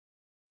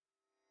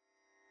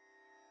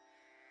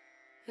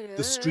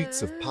The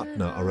streets of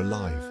Patna are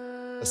alive.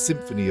 A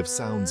symphony of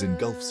sounds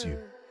engulfs you.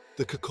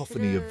 The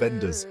cacophony of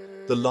vendors,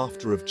 the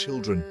laughter of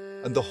children,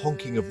 and the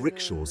honking of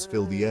rickshaws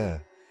fill the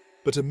air.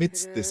 But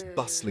amidst this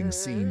bustling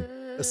scene,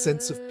 a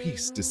sense of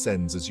peace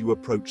descends as you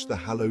approach the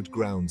hallowed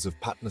grounds of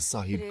Patna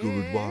Sahib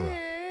Gurudwara.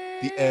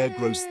 The air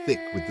grows thick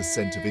with the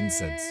scent of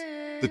incense.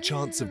 The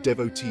chants of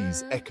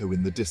devotees echo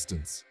in the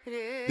distance.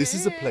 This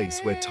is a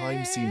place where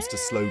time seems to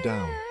slow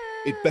down.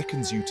 It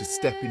beckons you to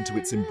step into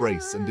its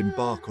embrace and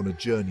embark on a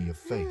journey of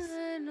faith.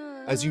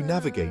 As you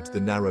navigate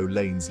the narrow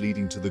lanes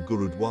leading to the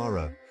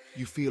Gurudwara,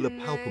 you feel a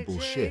palpable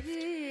shift.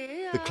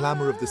 The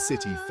clamor of the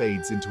city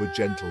fades into a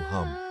gentle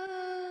hum.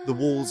 The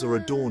walls are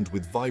adorned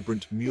with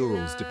vibrant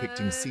murals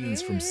depicting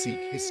scenes from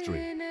Sikh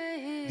history.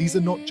 These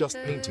are not just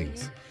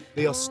paintings,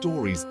 they are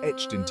stories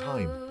etched in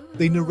time.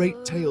 They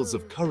narrate tales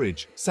of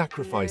courage,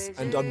 sacrifice,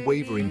 and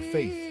unwavering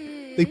faith.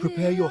 They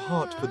prepare your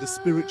heart for the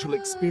spiritual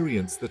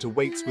experience that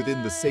awaits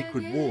within the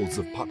sacred walls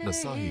of Patna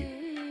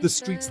Sahib. The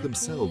streets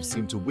themselves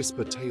seem to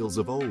whisper tales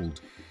of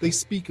old. They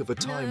speak of a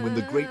time when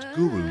the great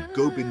Guru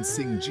Gobind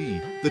Singh Ji,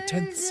 the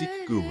 10th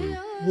Sikh Guru,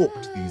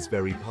 walked these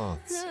very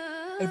paths.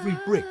 Every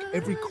brick,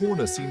 every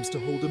corner seems to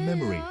hold a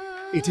memory.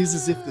 It is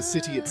as if the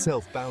city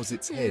itself bows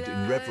its head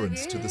in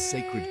reverence to the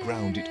sacred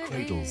ground it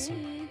cradles.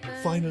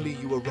 Finally,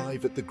 you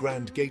arrive at the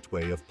grand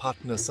gateway of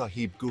Patna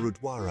Sahib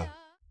Gurudwara.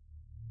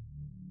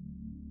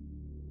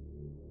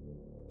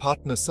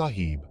 Patna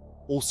Sahib,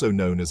 also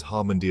known as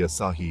Harmandir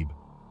Sahib,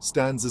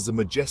 stands as a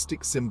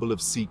majestic symbol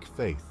of Sikh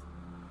faith.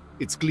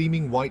 Its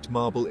gleaming white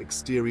marble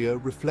exterior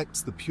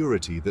reflects the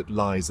purity that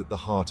lies at the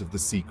heart of the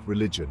Sikh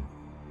religion.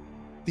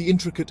 The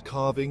intricate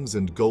carvings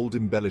and gold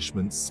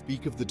embellishments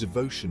speak of the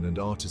devotion and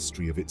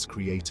artistry of its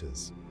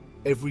creators.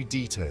 Every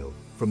detail,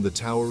 from the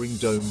towering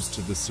domes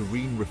to the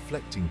serene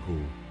reflecting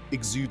pool,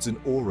 exudes an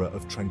aura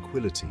of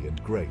tranquility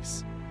and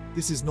grace.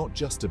 This is not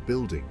just a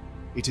building,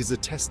 it is a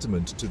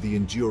testament to the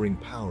enduring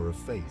power of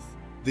faith.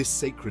 This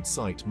sacred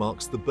site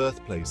marks the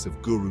birthplace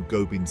of Guru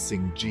Gobind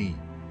Singh Ji.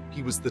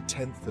 He was the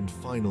 10th and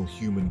final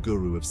human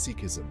guru of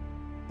Sikhism.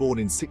 Born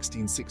in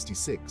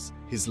 1666,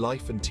 his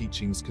life and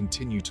teachings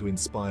continue to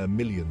inspire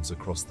millions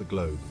across the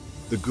globe.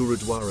 The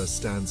Gurudwara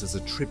stands as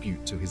a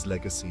tribute to his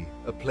legacy,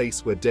 a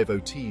place where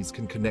devotees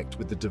can connect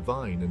with the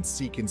divine and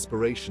seek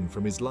inspiration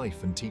from his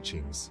life and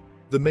teachings.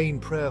 The main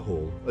prayer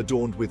hall,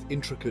 adorned with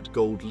intricate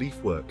gold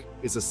leafwork,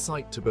 is a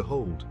sight to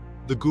behold.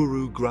 The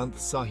Guru Granth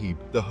Sahib,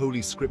 the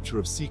holy scripture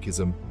of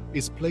Sikhism,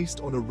 is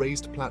placed on a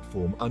raised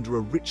platform under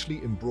a richly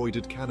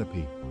embroidered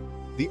canopy.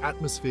 The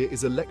atmosphere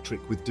is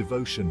electric with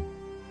devotion.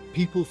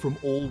 People from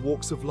all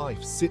walks of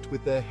life sit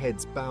with their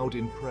heads bowed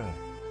in prayer.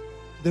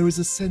 There is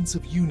a sense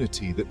of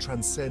unity that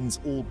transcends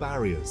all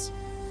barriers.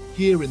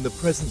 Here in the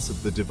presence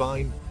of the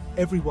divine,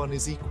 everyone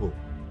is equal.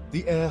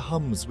 The air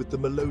hums with the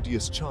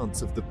melodious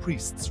chants of the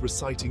priests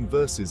reciting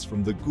verses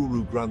from the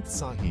Guru Granth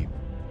Sahib.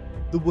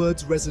 The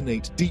words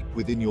resonate deep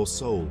within your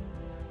soul.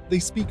 They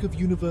speak of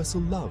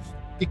universal love,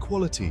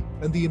 equality,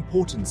 and the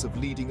importance of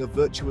leading a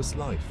virtuous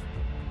life.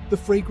 The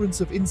fragrance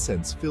of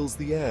incense fills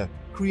the air,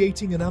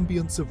 creating an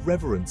ambience of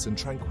reverence and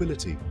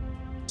tranquility.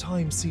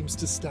 Time seems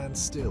to stand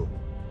still.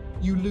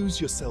 You lose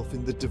yourself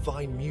in the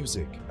divine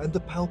music and the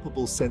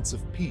palpable sense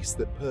of peace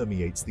that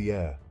permeates the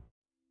air.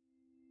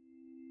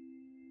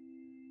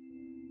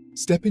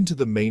 Step into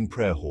the main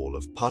prayer hall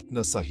of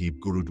Patna Sahib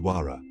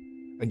Gurudwara,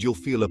 and you'll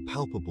feel a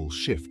palpable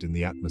shift in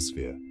the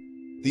atmosphere.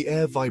 The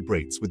air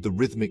vibrates with the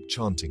rhythmic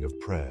chanting of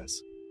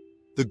prayers.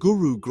 The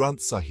Guru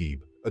Granth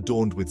Sahib,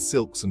 adorned with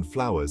silks and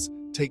flowers,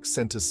 takes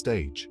center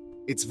stage.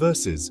 Its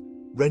verses,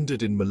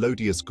 rendered in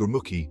melodious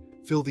Gurmukhi,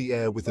 fill the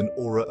air with an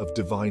aura of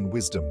divine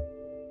wisdom.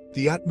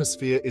 The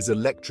atmosphere is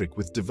electric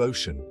with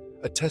devotion,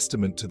 a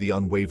testament to the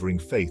unwavering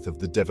faith of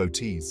the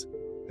devotees.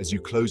 As you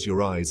close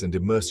your eyes and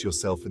immerse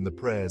yourself in the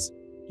prayers,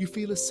 you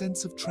feel a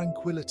sense of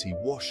tranquility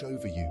wash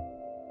over you.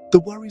 The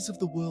worries of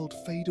the world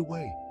fade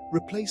away,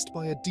 replaced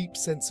by a deep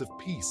sense of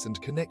peace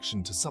and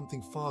connection to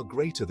something far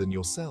greater than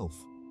yourself.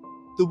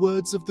 The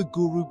words of the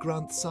Guru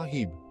Granth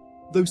Sahib,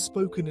 though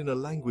spoken in a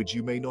language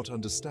you may not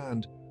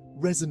understand,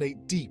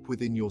 resonate deep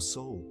within your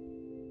soul.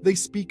 They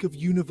speak of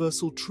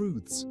universal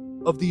truths,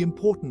 of the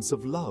importance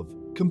of love,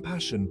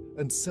 compassion,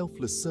 and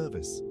selfless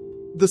service.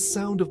 The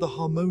sound of the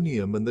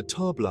harmonium and the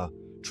tabla,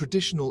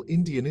 traditional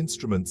Indian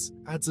instruments,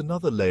 adds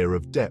another layer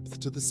of depth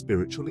to the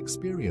spiritual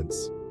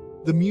experience.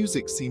 The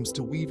music seems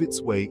to weave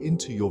its way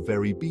into your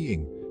very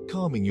being,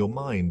 calming your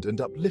mind and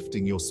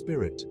uplifting your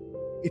spirit.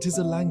 It is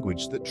a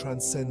language that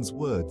transcends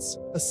words,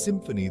 a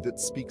symphony that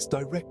speaks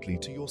directly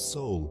to your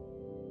soul.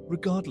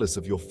 Regardless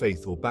of your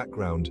faith or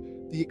background,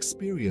 the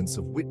experience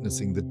of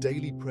witnessing the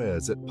daily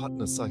prayers at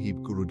Patna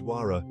Sahib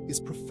Gurudwara is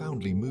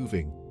profoundly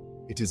moving.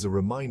 It is a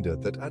reminder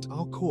that at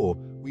our core,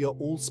 we are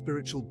all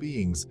spiritual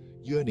beings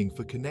yearning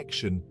for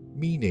connection,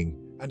 meaning,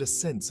 and a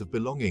sense of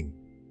belonging.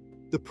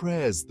 The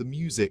prayers, the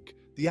music,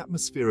 the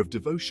atmosphere of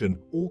devotion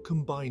all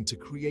combine to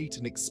create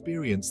an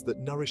experience that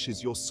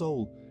nourishes your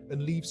soul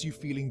and leaves you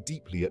feeling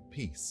deeply at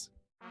peace.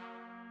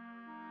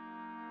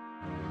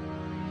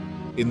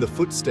 In the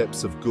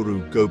footsteps of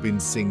Guru Gobind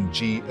Singh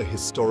Ji, a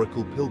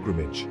historical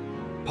pilgrimage,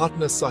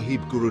 Patna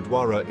Sahib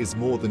Gurudwara is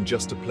more than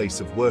just a place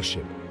of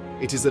worship.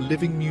 It is a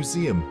living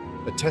museum,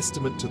 a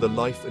testament to the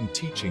life and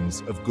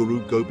teachings of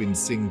Guru Gobind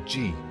Singh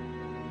Ji.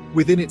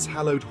 Within its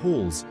hallowed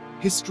halls,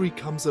 history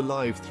comes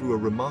alive through a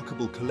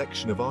remarkable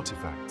collection of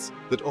artifacts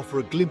that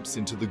offer a glimpse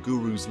into the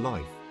Guru's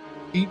life.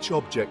 Each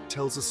object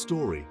tells a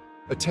story,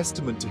 a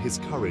testament to his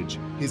courage,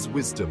 his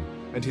wisdom,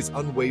 and his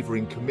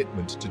unwavering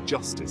commitment to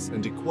justice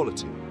and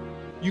equality.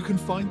 You can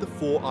find the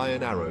 4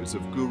 iron arrows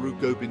of Guru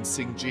Gobind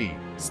Singh Ji,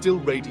 still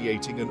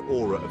radiating an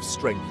aura of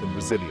strength and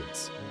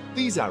resilience.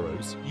 These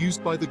arrows,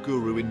 used by the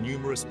Guru in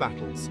numerous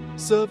battles,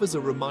 serve as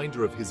a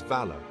reminder of his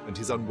valor and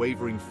his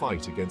unwavering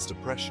fight against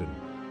oppression.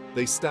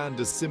 They stand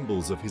as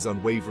symbols of his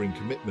unwavering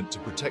commitment to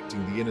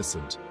protecting the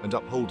innocent and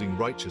upholding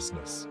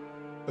righteousness.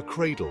 A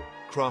cradle,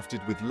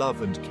 crafted with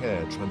love and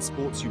care,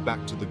 transports you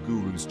back to the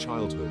Guru's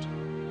childhood.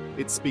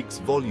 It speaks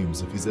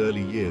volumes of his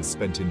early years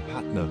spent in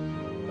Patna,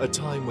 a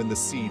time when the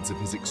seeds of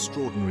his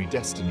extraordinary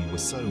destiny were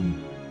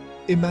sown.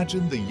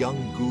 Imagine the young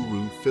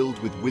Guru, filled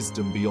with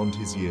wisdom beyond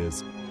his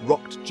years,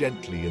 rocked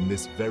gently in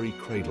this very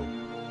cradle.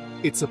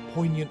 It's a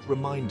poignant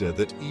reminder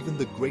that even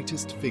the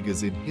greatest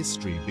figures in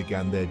history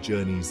began their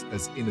journeys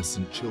as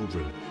innocent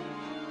children.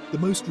 The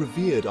most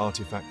revered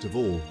artifact of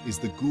all is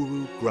the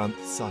Guru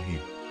Granth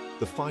Sahib,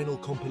 the final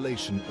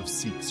compilation of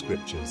Sikh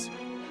scriptures.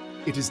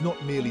 It is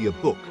not merely a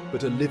book,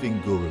 but a living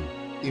Guru,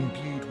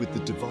 imbued with the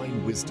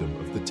divine wisdom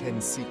of the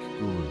 10 Sikh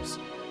Gurus.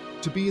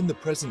 To be in the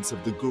presence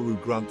of the Guru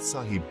Granth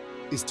Sahib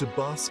is to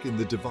bask in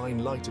the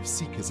divine light of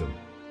Sikhism,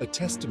 a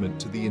testament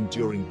to the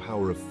enduring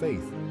power of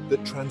faith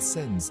that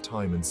transcends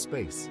time and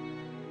space.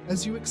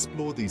 As you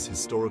explore these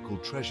historical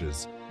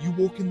treasures, you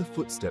walk in the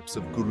footsteps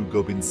of Guru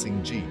Gobind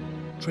Singh Ji,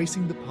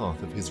 tracing the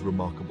path of his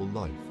remarkable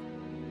life.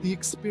 The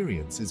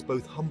experience is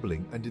both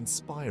humbling and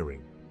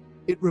inspiring.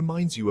 It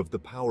reminds you of the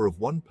power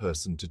of one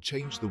person to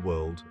change the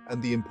world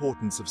and the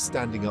importance of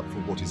standing up for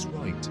what is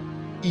right,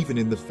 even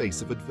in the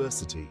face of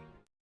adversity.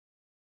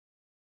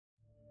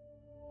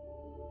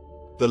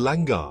 The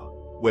Langar,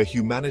 where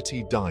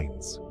humanity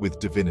dines with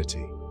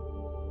divinity.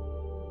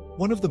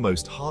 One of the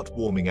most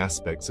heartwarming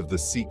aspects of the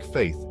Sikh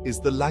faith is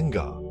the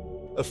Langar,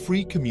 a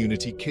free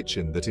community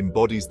kitchen that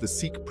embodies the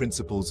Sikh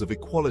principles of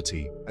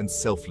equality and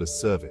selfless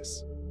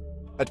service.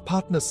 At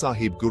Patna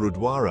Sahib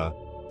Gurudwara,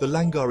 the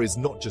Langar is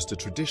not just a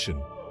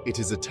tradition, it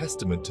is a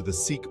testament to the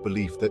Sikh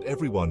belief that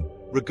everyone,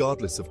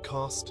 regardless of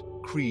caste,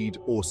 creed,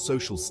 or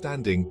social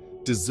standing,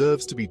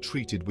 deserves to be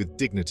treated with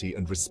dignity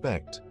and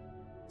respect.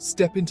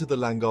 Step into the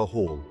Langar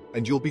hall,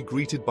 and you'll be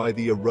greeted by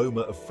the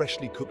aroma of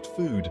freshly cooked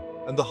food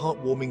and the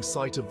heartwarming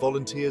sight of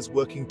volunteers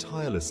working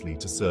tirelessly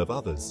to serve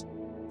others.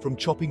 From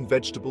chopping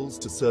vegetables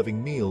to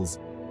serving meals,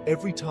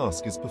 every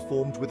task is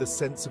performed with a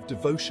sense of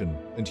devotion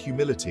and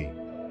humility.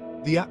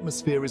 The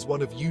atmosphere is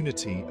one of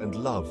unity and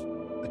love,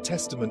 a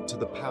testament to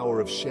the power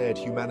of shared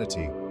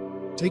humanity.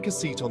 Take a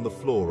seat on the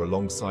floor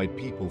alongside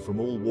people from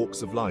all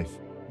walks of life,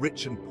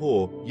 rich and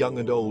poor, young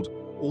and old,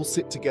 all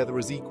sit together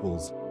as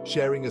equals,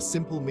 sharing a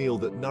simple meal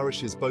that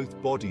nourishes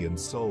both body and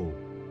soul.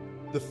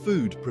 The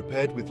food,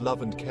 prepared with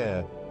love and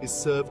care, is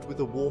served with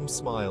a warm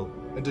smile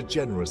and a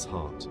generous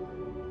heart.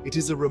 It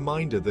is a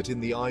reminder that in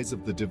the eyes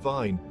of the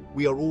divine,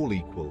 we are all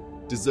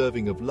equal,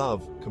 deserving of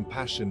love,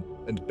 compassion,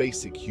 and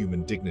basic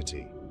human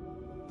dignity.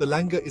 The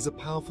Langar is a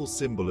powerful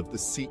symbol of the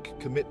Sikh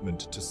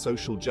commitment to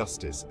social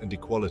justice and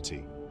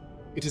equality.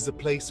 It is a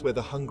place where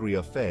the hungry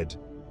are fed,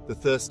 the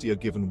thirsty are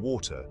given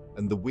water,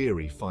 and the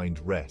weary find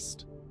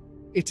rest.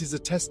 It is a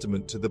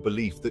testament to the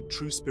belief that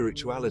true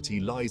spirituality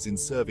lies in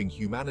serving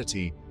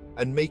humanity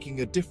and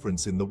making a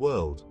difference in the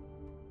world.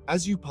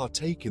 As you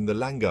partake in the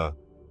Langar,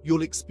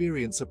 you'll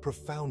experience a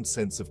profound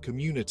sense of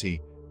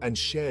community and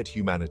shared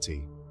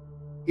humanity.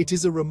 It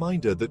is a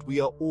reminder that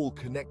we are all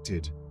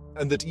connected,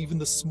 and that even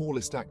the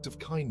smallest act of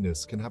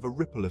kindness can have a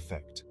ripple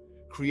effect,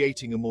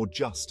 creating a more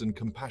just and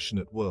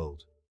compassionate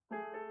world.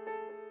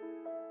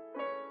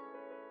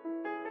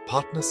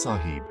 Patna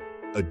Sahib,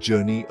 a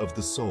journey of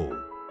the soul.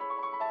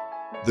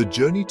 The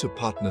journey to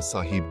Patna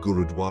Sahib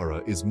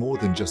Gurudwara is more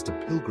than just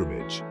a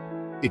pilgrimage.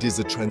 It is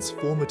a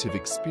transformative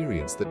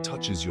experience that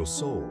touches your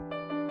soul.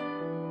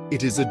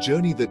 It is a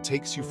journey that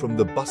takes you from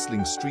the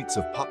bustling streets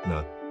of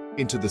Patna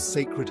into the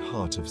sacred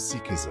heart of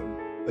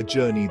Sikhism, a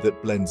journey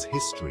that blends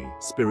history,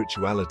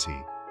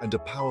 spirituality, and a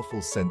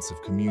powerful sense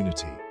of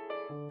community.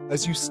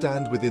 As you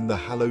stand within the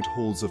hallowed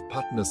halls of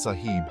Patna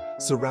Sahib,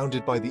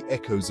 surrounded by the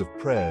echoes of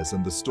prayers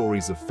and the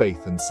stories of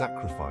faith and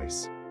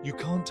sacrifice, you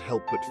can't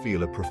help but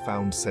feel a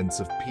profound sense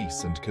of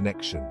peace and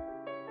connection.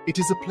 It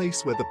is a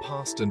place where the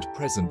past and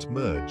present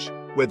merge,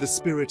 where the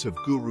spirit of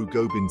Guru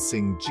Gobind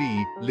Singh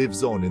Ji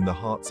lives on in the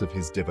hearts of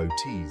his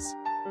devotees.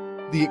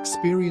 The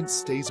experience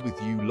stays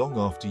with you long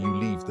after you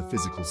leave the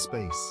physical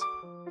space.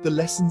 The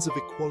lessons of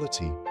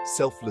equality,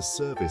 selfless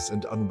service,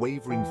 and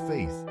unwavering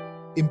faith,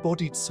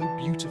 embodied so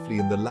beautifully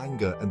in the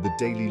Langar and the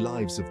daily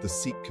lives of the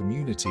Sikh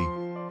community,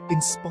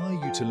 inspire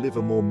you to live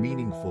a more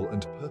meaningful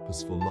and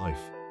purposeful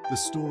life. The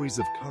stories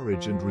of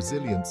courage and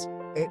resilience,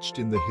 etched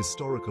in the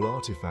historical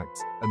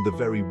artifacts and the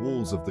very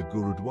walls of the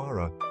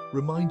Gurudwara,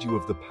 remind you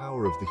of the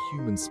power of the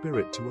human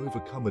spirit to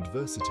overcome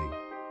adversity.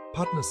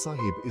 Patna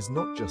Sahib is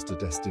not just a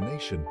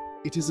destination,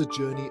 it is a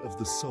journey of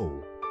the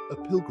soul, a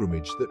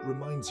pilgrimage that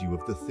reminds you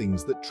of the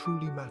things that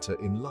truly matter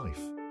in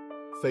life: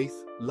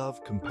 faith,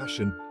 love,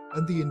 compassion,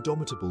 and the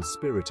indomitable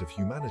spirit of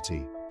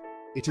humanity.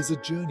 It is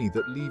a journey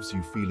that leaves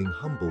you feeling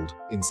humbled,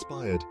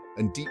 inspired,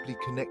 and deeply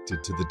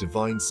connected to the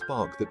divine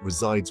spark that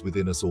resides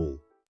within us all.